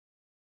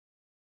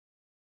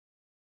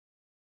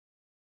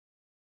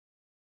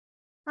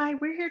Hi,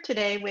 we're here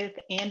today with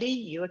Andrea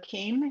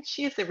Youwakim.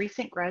 She is a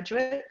recent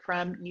graduate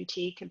from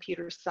UT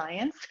Computer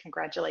Science.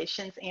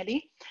 Congratulations,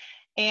 Andy.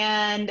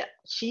 And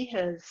she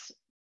has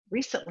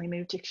recently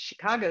moved to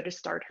Chicago to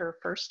start her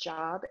first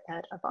job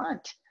at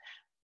Avant.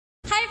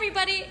 Hi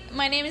everybody,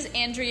 my name is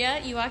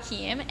Andrea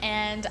Youwakim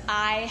and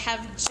I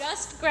have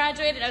just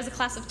graduated. I was a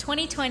class of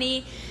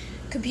 2020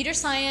 computer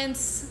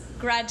science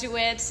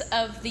graduate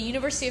of the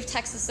University of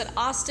Texas at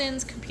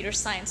Austin's computer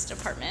science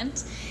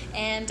department,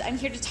 and I'm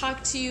here to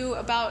talk to you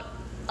about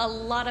a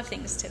lot of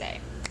things today.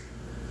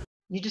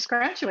 You just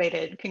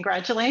graduated.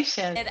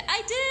 Congratulations. And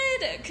I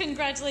did.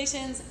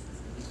 Congratulations.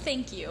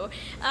 Thank you.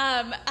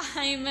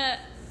 I'm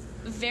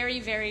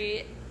very,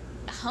 very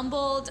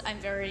humbled.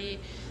 I'm very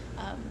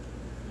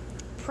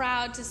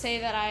proud to say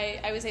that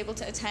I was able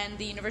to attend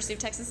the University of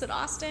Texas at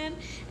Austin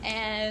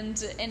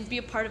and be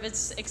a part of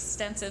its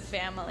extensive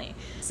family.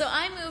 So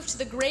I moved to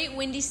the great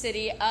windy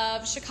city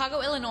of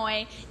Chicago,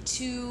 Illinois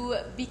to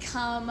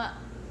become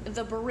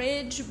the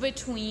bridge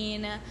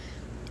between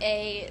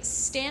a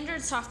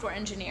standard software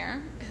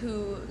engineer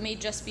who may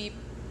just be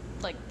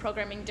like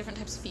programming different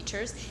types of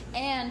features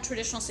and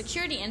traditional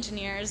security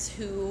engineers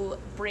who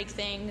break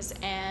things.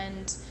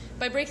 And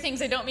by break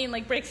things, I don't mean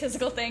like break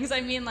physical things. I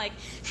mean like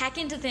hack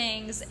into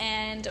things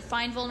and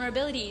find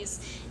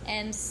vulnerabilities.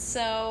 And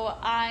so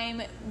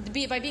by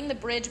being the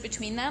bridge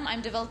between them,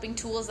 I'm developing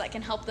tools that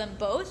can help them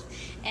both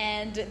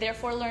and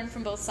therefore learn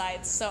from both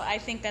sides. So I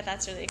think that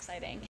that's really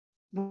exciting.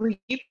 Were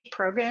you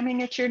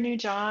programming at your new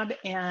job,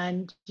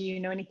 and do you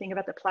know anything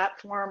about the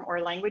platform or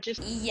languages?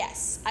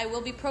 Yes, I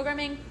will be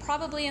programming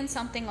probably in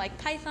something like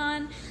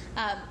Python.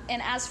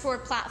 And as for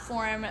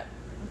platform,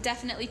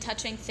 definitely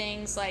touching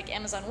things like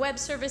Amazon Web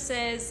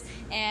Services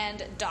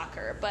and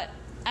Docker. But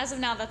as of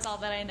now, that's all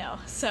that I know.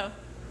 So,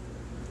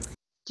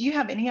 do you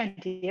have any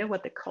idea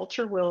what the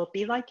culture will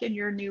be like in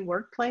your new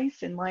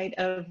workplace in light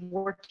of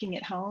working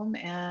at home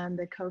and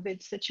the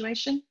COVID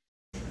situation?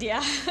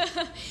 Yeah,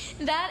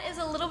 that is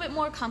a little bit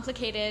more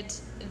complicated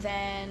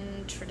than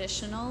it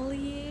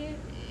traditionally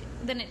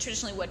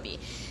would be.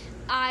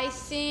 I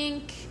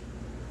think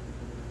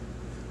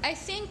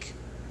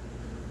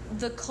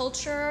the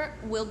culture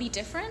will be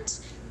different,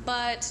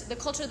 but the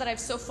culture that I've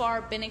so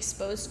far been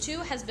exposed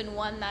to has been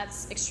one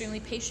that's extremely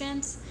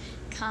patient,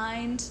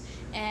 kind,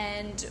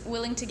 and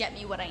willing to get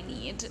me what I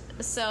need.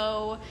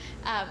 So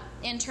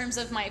in terms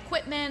of my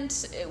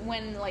equipment,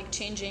 when like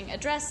changing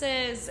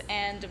addresses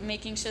and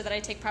making sure that I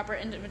take proper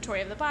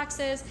inventory of the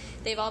boxes,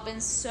 they've all been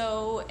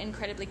so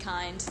incredibly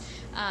kind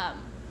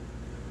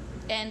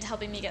and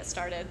helping me get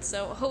started.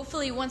 So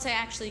hopefully once I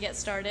actually get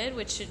started,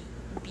 which should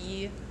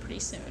be pretty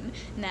soon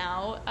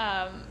now,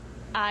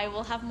 I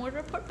will have more to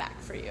report back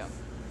for you.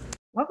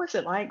 What was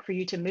it like for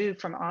you to move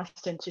from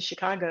Austin to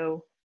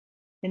Chicago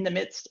in the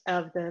midst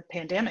of the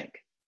pandemic?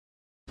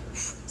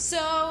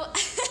 So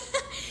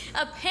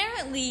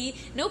apparently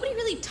nobody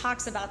really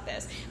talks about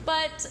this,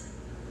 but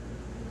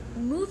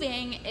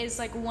moving is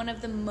like one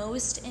of the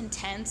most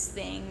intense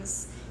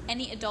things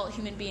any adult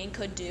human being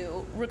could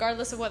do,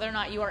 regardless of whether or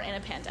not you are in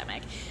a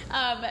pandemic.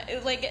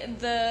 Like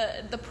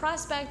the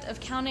prospect of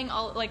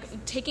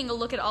taking a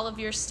look at all of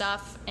your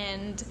stuff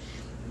and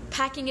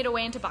packing it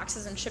away into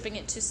boxes and shipping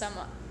it to some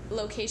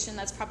location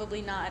that's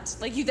probably not,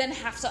 like you then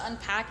have to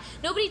unpack.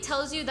 Nobody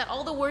tells you that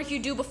all the work you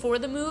do before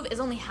the move is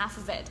only half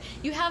of it.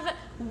 You have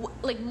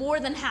like more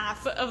than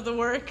half of the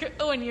work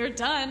when you're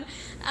done.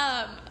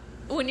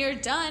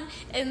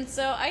 And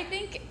so I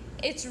think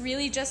it's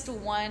really just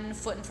one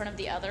foot in front of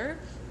the other.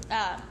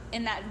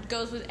 And that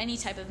goes with any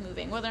type of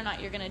moving, whether or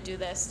not you're going to do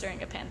this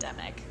during a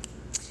pandemic.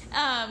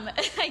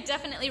 I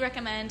definitely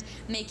recommend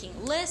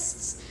making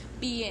lists,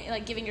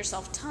 giving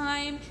yourself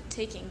time,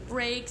 taking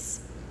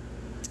breaks.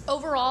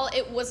 Overall,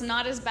 it was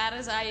not as bad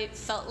as I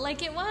felt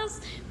like it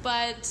was,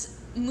 but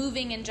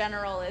moving in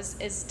general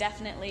is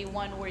definitely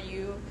one where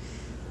you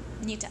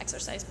need to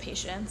exercise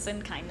patience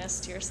and kindness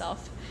to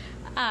yourself.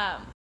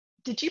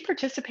 Did you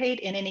participate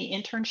in any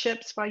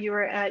internships while you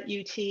were at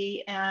UT,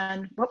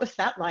 and what was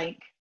that like?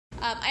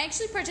 I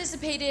actually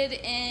participated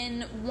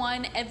in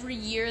one every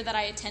year that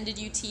I attended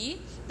UT.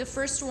 The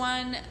first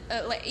one,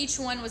 each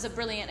one was a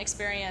brilliant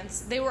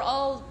experience. They were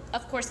all,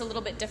 of course, a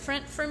little bit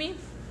different for me.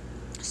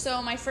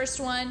 So my first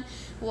one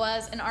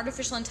was an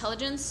artificial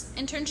intelligence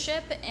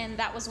internship, and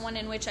that was one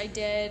in which I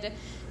did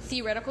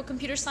theoretical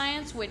computer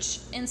science,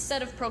 which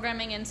instead of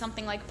programming in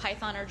something like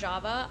Python or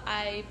Java,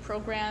 I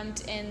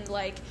programmed in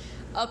like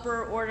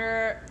higher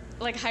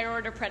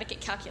order predicate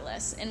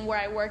calculus, and where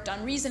I worked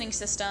on reasoning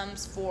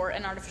systems for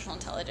an artificial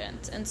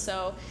intelligence. And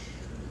so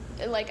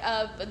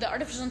the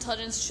artificial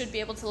intelligence should be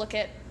able to look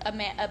at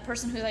a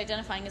person who's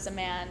identifying as a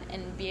man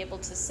and be able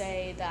to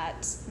say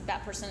that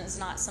that person is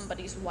not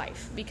somebody's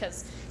wife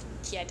because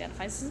he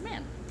identifies as a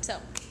man. So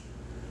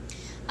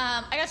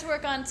I got to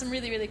work on some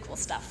really, really cool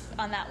stuff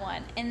on that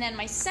one. And then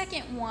my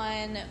second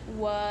one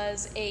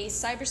was a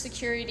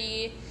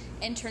cybersecurity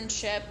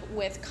internship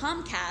with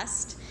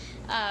Comcast.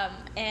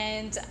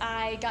 And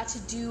I got to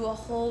do a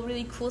whole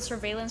really cool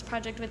surveillance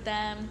project with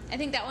them. I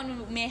think that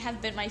one may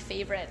have been my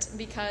favorite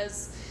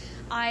because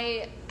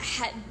I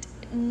had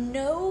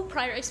no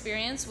prior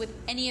experience with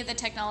any of the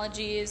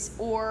technologies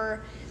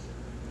or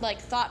like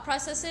thought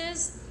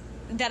processes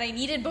that I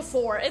needed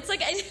before. It's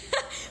like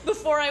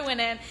before I went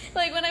in.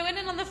 Like when I went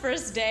in on the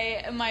first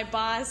day, my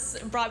boss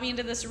brought me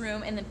into this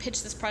room and then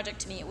pitched this project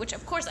to me, which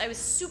of course I was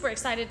super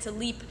excited to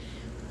leap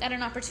at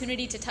an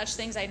opportunity to touch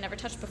things I'd never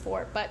touched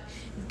before. But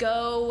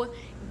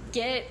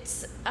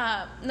Git,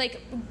 I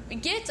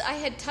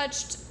had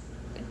touched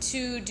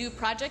to do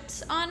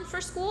projects on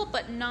for school,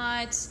 but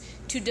not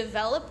to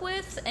develop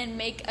with and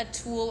make a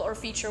tool or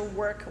feature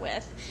work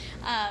with.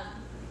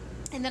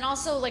 And then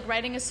also like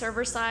writing a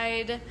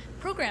server-side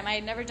program. I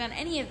had never done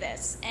any of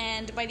this.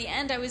 And by the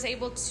end, I was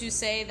able to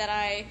say that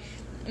I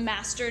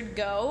mastered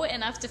Go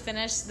enough to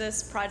finish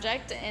this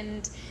project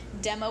and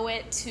demo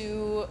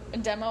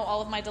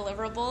all of my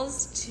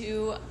deliverables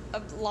to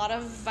a lot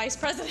of vice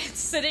presidents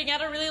sitting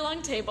at a really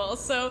long table.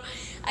 So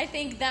I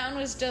think that one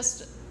was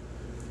just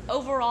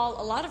overall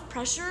a lot of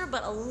pressure,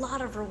 but a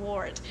lot of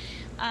reward.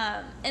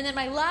 And then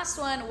my last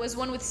one was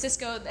one with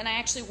Cisco, and I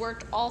actually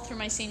worked all through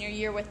my senior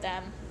year with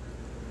them.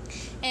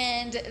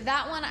 And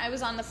that one I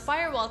was on the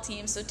firewall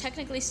team, so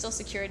technically still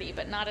security,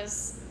 but not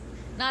as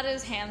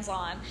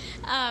hands-on.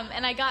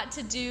 And I got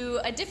to do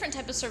a different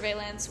type of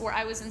surveillance where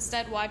I was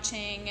instead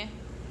watching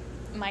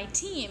my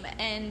team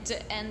and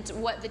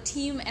what the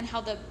team and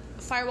how the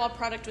firewall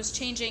product was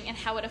changing and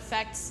how it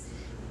affects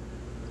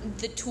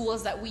the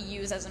tools that we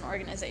use as an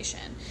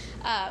organization.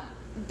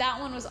 That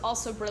one was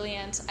also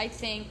brilliant. I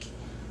think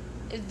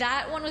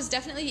that one was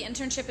definitely the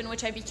internship in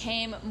which I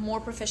became more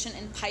proficient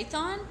in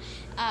Python.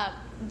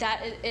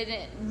 That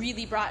it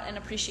really brought an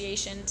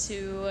appreciation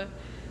to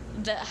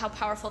how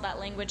powerful that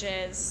language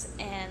is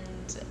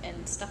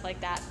and stuff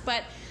like that.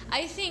 But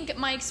I think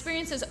my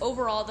experiences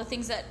overall, the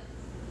things that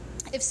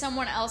if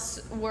someone else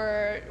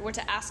were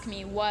to ask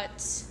me what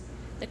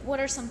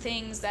are some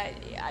things that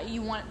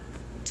you want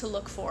to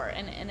look for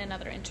in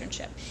another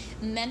internship.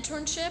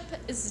 Mentorship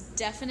is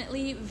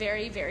definitely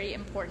very, very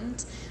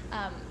important.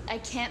 I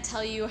can't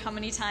tell you how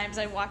many times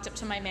I walked up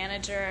to my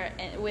manager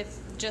with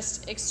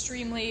just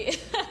extremely,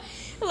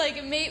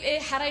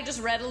 had I just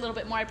read a little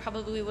bit more, I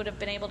probably would have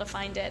been able to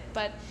find it.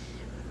 But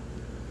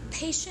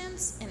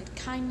patience and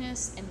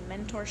kindness and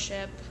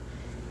mentorship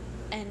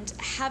and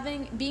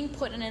being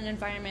put in an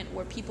environment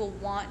where people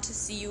want to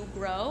see you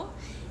grow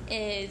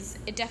is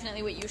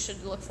definitely what you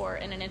should look for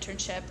in an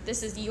internship.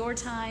 This is your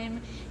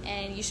time,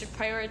 and you should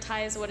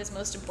prioritize what is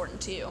most important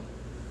to you.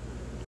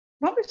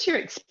 What was your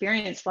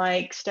experience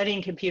like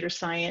studying computer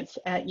science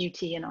at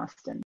UT in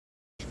Austin?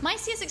 My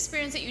CS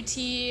experience at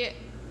UT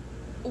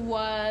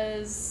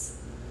was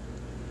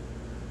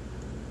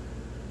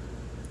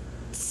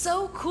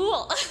so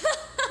cool.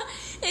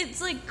 It's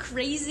like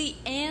crazy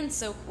and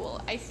so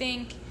cool. I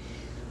think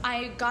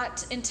I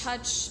got in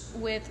touch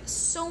with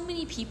so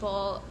many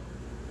people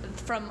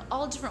from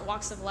all different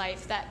walks of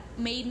life that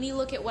made me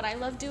look at what I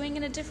love doing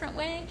in a different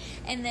way,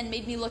 and then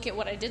made me look at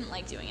what I didn't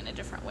like doing in a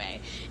different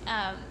way.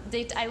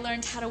 I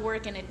learned how to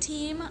work in a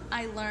team.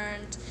 I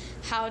learned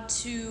how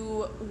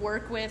to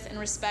work with and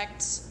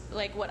respect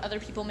like what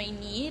other people may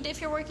need if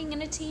you're working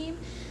in a team.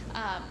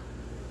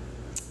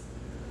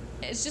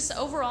 It's just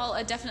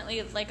overall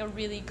definitely like a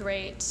really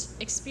great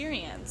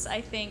experience.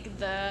 I think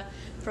the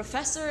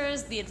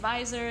professors, the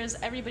advisors,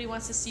 everybody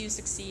wants to see you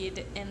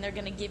succeed, and they're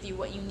going to give you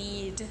what you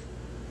need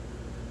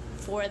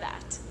for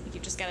that. You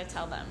just got to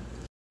tell them.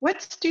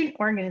 What student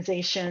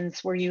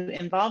organizations were you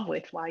involved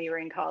with while you were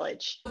in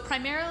college?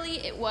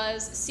 Primarily it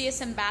was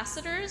CS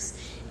Ambassadors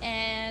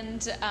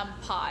and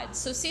POD.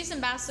 So CS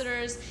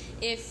Ambassadors,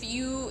 if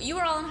you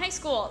were all in high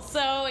school,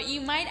 so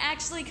you might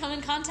actually come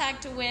in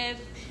contact with,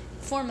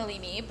 formerly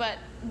me, but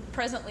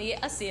presently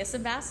a CS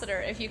Ambassador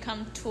if you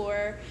come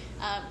tour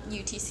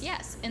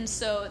UTCS. And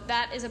so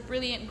that is a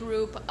brilliant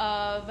group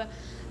of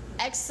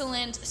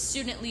excellent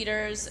student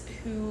leaders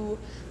who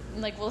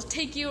will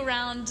take you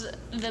around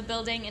the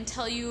building and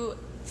tell you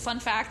fun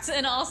facts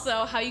and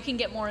also how you can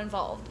get more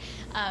involved.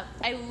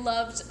 I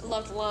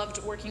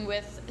loved working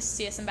with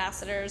CS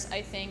Ambassadors.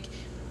 I think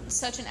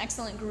such an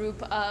excellent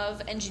group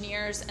of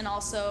engineers and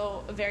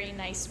also very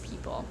nice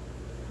people.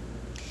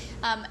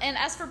 And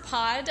as for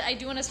POD, I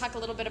do want to talk a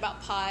little bit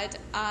about POD.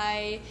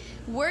 I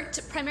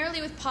worked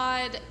primarily with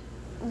POD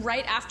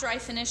right after I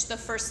finished the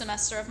first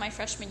semester of my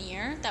freshman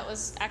year. That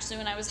was actually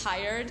when I was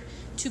hired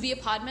to be a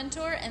POD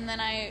mentor, and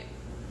then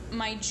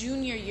my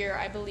junior year,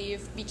 I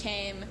believe,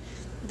 became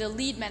the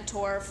lead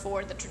mentor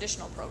for the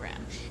traditional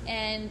program.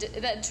 And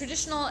that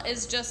traditional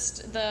is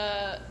just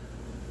the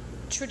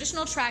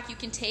traditional track you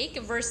can take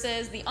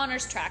versus the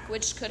honors track,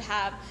 which could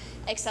have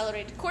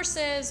accelerated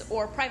courses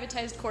or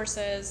privatized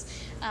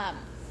courses.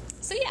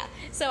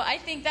 So I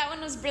think that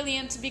one was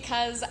brilliant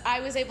because I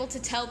was able to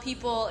tell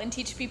people and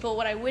teach people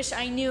what I wish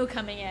I knew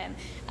coming in,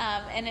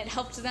 and it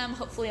helped them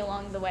hopefully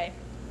along the way.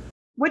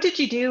 What did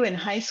you do in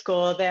high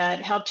school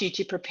that helped you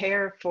to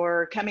prepare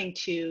for coming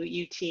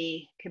to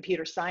UT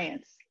Computer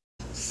Science?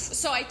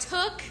 So I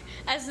took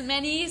as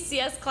many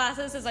CS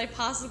classes as I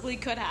possibly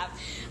could have,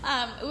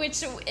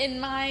 which in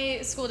my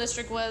school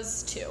district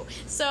was 2.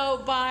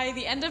 So by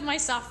the end of my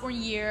sophomore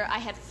year, I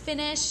had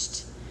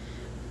finished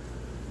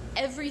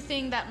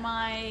everything that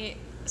my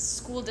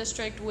school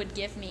district would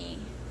give me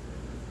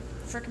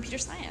for computer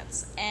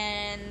science.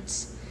 And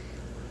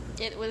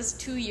it was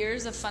 2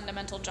 years of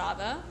fundamental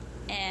Java,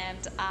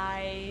 and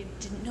I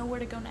didn't know where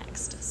to go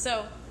next.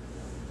 So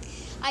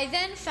I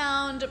then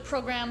found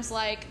programs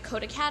like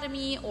Code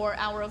Academy or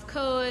Hour of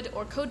Code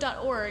or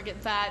Code.org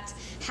that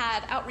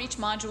had outreach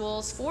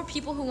modules for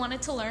people who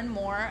wanted to learn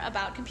more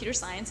about computer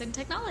science and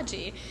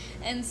technology.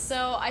 And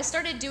so I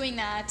started doing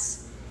that,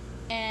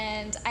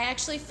 and I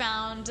actually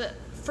found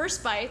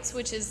First Bytes,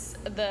 which is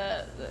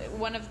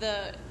one of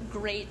the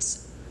great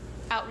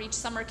outreach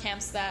summer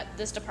camps that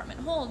this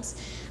department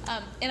holds,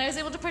 and I was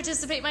able to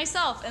participate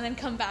myself and then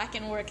come back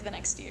and work the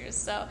next year.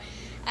 So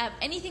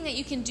anything that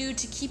you can do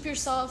to keep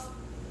yourself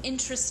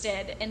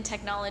interested in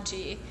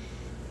technology,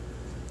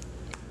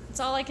 that's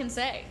all I can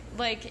say.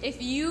 Like,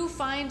 if you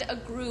find a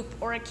group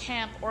or a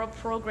camp or a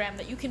program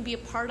that you can be a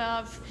part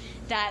of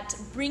that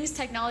brings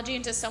technology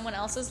into someone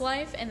else's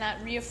life and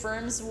that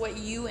reaffirms what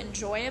you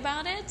enjoy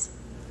about it,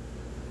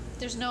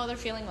 there's no other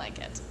feeling like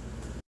it.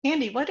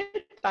 Andy, what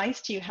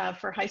advice do you have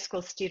for high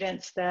school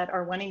students that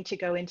are wanting to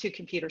go into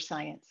computer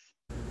science?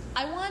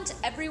 I want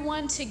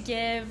everyone to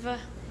give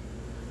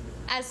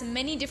as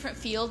many different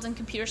fields in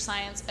computer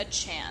science a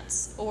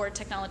chance, or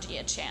technology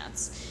a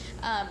chance.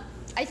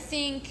 I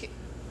think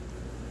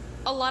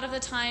a lot of the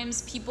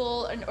times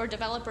people or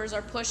developers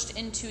are pushed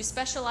into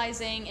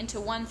specializing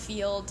into one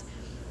field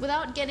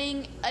without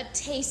getting a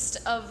taste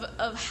of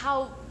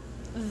how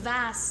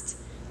vast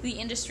the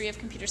industry of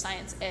computer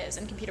science is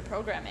and computer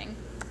programming.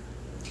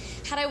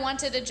 Had I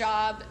wanted a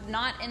job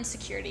not in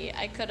security,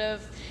 I could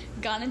have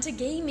gone into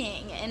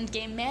gaming and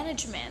game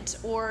management,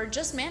 or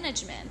just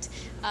management,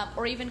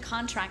 or even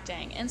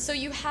contracting. And so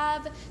you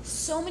have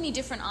so many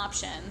different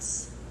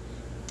options.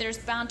 There's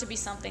bound to be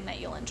something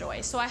that you'll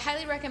enjoy. So I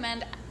highly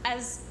recommend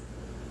as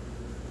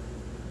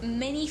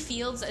many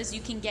fields as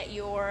you can get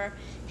your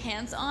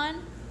hands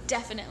on.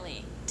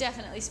 Definitely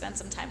spend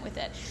some time with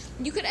it.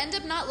 You could end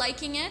up not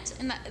liking it,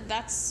 and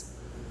that's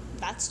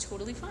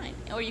totally fine.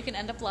 Or you can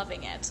end up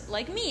loving it,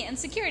 like me and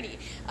security.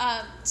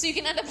 So you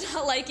can end up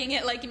not liking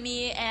it, like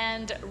me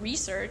and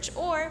research,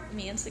 or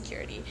me and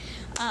security.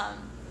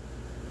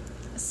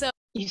 So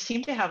you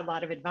seem to have a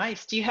lot of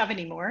advice. Do you have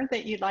any more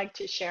that you'd like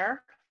to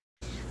share?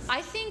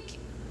 I think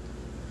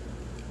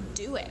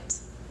do it.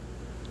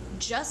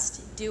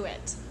 Just do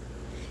it.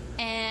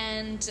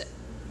 And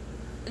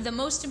the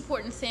most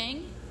important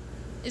thing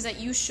is that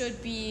you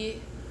should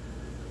be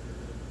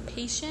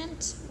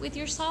patient with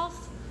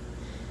yourself.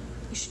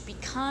 You should be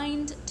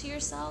kind to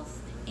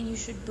yourself, and you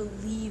should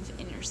believe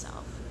in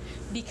yourself,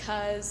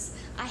 because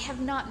I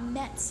have not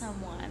met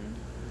someone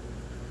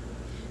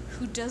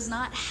who does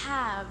not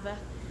have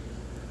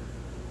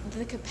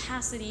the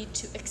capacity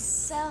to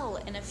excel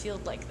in a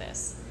field like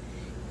this.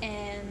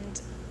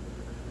 And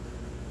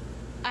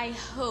I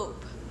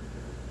hope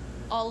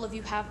all of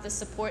you have the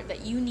support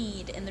that you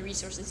need and the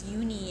resources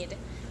you need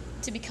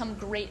to become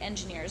great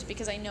engineers,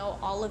 because I know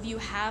all of you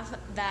have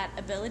that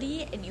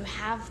ability and you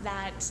have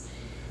that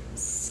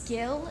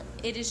skill.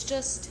 It is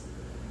just,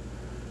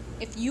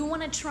 if you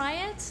want to try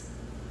it,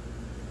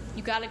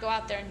 you got to go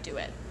out there and do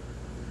it.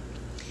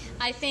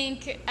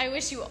 I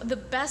wish you the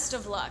best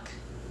of luck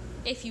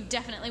if you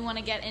definitely want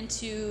to get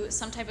into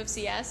some type of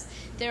CS.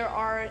 There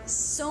are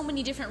so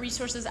many different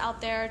resources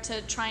out there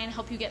to try and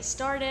help you get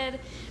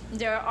started.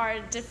 There are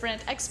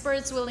different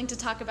experts willing to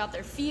talk about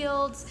their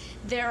fields.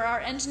 There are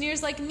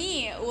engineers like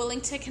me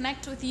willing to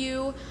connect with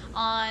you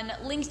on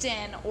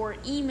LinkedIn or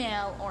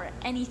email or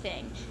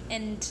anything,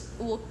 and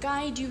will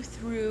guide you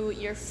through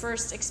your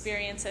first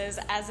experiences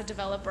as a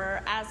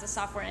developer, as a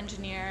software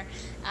engineer,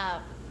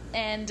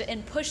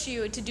 and push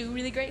you to do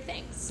really great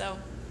things. So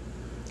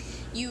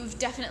you've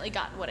definitely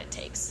got what it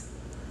takes.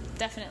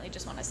 Definitely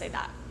just want to say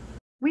that.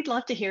 We'd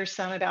love to hear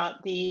some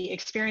about the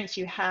experience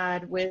you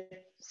had with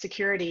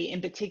security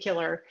in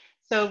particular.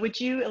 So would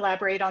you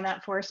elaborate on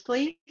that for us,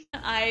 please?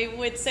 I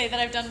would say that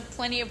I've done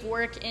plenty of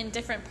work in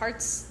different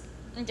parts,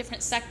 in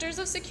different sectors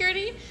of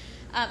security,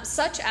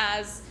 such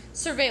as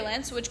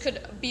surveillance, which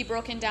could be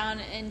broken down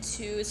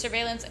into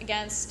surveillance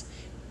against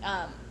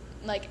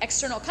like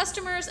external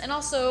customers and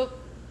also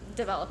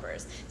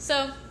developers.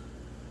 So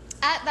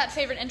at that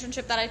favorite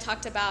internship that I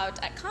talked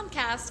about at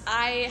Comcast,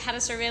 I had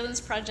a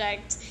surveillance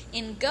project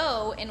in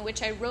Go in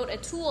which I wrote a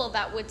tool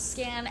that would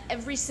scan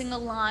every single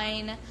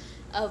line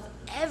of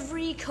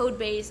every code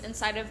base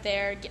inside of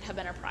their GitHub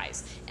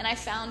Enterprise. And I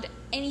found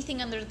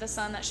anything under the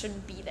sun that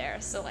shouldn't be there.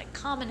 So like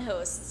common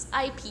hosts,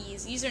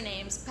 IPs,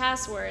 usernames,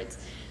 passwords.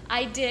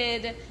 I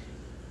did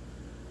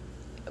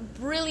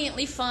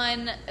brilliantly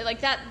fun, like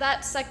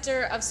that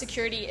sector of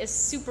security is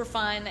super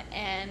fun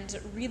and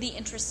really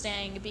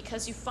interesting,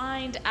 because you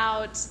find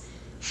out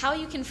how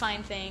you can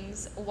find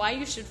things, why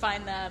you should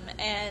find them,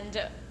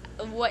 and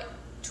what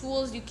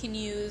tools you can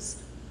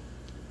use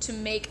to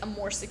make a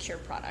more secure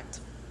product.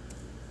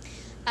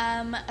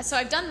 So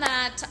I've done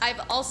that.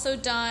 I've also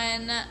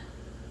done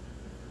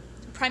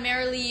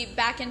primarily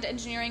back-end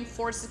engineering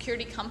for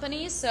security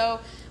companies. So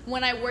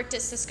when I worked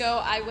at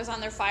Cisco, I was on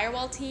their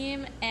firewall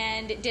team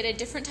and did a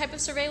different type of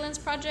surveillance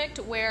project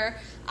where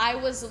I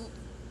was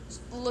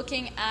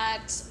looking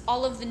at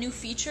all of the new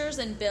features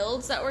and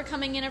builds that were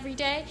coming in every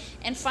day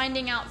and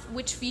finding out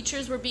which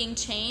features were being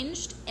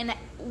changed and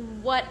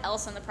what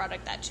else on the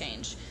product that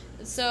changed.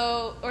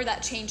 So, or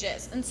that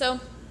changes. And so,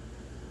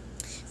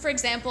 for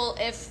example,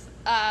 if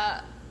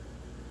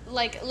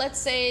like, let's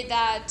say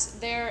that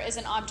there is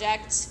an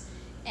object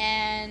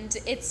and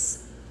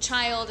its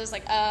child is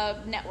like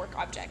a network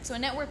object. So a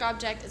network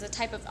object is a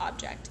type of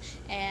object,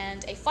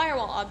 and a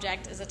firewall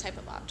object is a type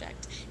of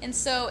object. And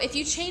so if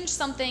you change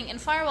something in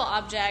firewall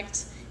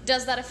object,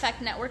 does that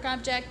affect network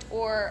object,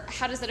 or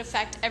how does it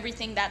affect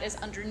everything that is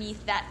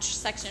underneath that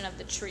section of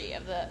the tree,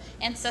 of the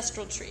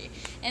ancestral tree?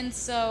 And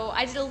so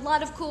I did a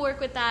lot of cool work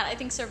with that. I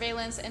think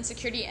surveillance and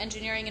security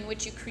engineering, in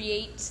which you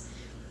create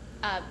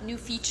new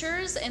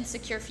features and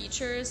secure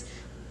features,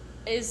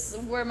 is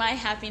where my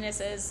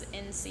happiness is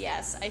in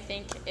CS. I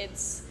think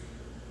it's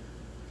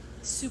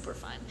super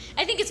fun.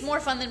 I think it's more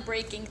fun than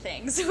breaking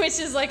things, which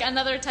is like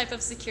another type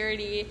of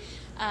security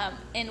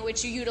in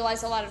which you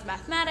utilize a lot of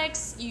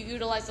mathematics, you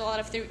utilize a lot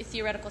of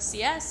theoretical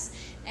CS,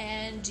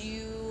 and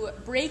you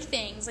break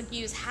things, like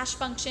you use hash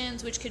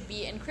functions, which could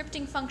be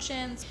encrypting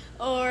functions,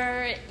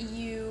 or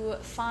you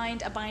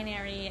find a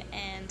binary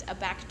and a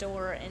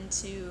backdoor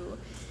into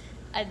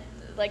a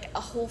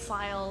whole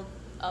file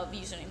of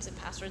usernames and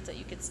passwords that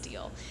you could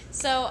steal.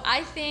 So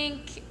I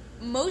think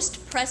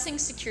most pressing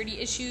security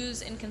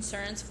issues and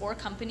concerns for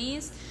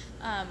companies,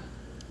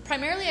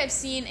 primarily I've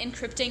seen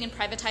encrypting and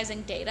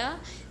privatizing data.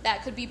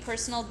 That could be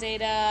personal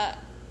data,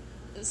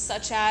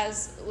 such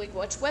as like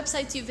which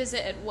websites you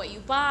visit and what you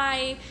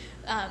buy.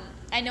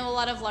 I know a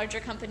lot of larger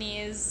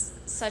companies,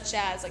 such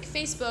as like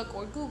Facebook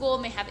or Google,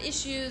 may have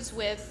issues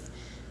with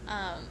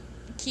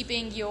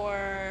keeping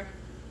your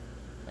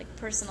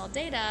personal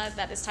data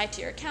that is tied to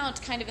your account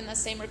kind of in the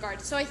same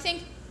regard. So I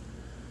think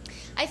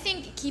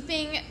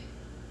keeping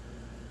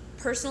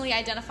personally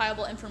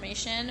identifiable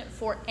information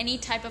for any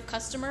type of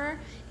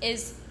customer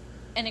is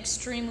an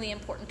extremely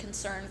important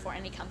concern for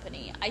any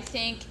company. I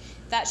think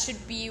that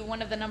should be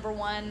one of the number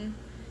one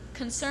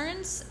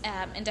concerns,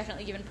 and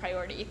definitely given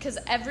priority, because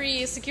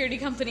every security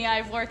company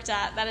I've worked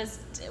at, that is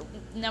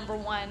number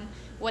one,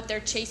 what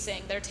they're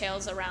chasing their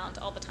tails around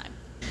all the time.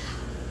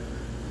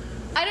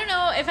 I don't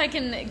know if I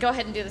can go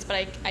ahead and do this,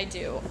 but I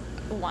do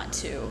want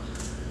to.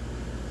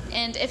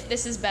 And if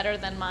this is better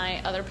than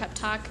my other pep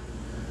talk,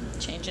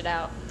 change it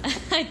out.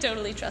 I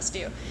totally trust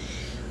you.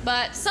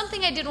 But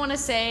something I did want to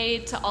say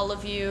to all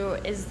of you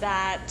is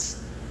that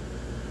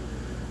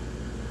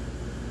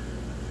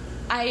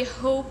I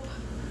hope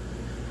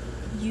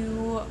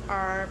you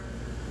are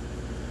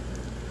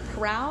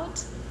proud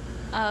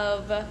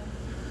of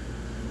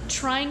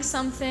trying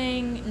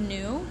something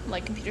new,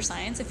 like computer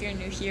science. If you're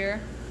new here,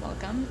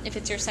 welcome. If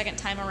it's your second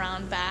time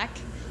around back,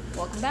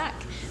 welcome back.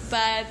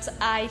 But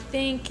I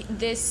think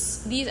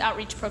these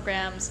outreach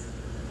programs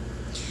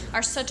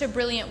are such a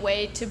brilliant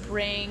way to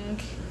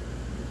bring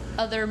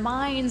other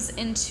minds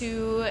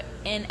into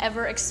an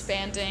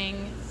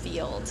ever-expanding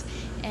field.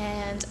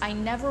 And I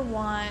never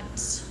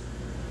want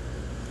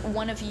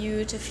one of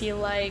you to feel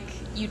like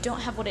you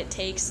don't have what it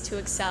takes to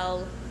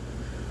excel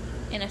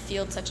in a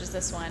field such as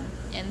this one.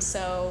 And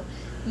so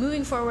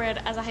moving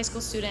forward as a high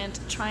school student,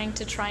 trying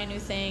to try new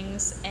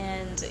things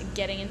and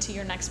getting into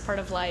your next part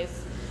of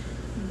life,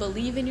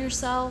 believe in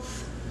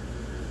yourself,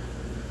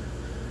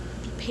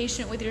 be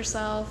patient with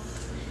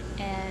yourself,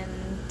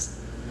 and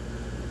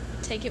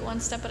take it one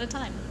step at a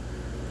time.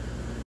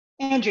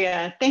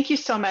 Andrea, thank you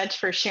so much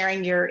for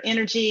sharing your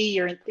energy,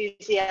 your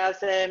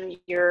enthusiasm,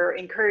 your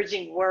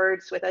encouraging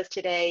words with us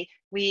today.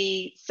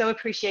 We so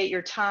appreciate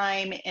your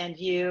time and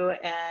you,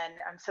 and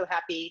I'm so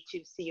happy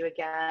to see you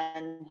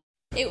again.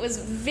 It was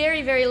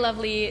very, very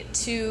lovely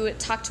to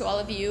talk to all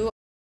of you.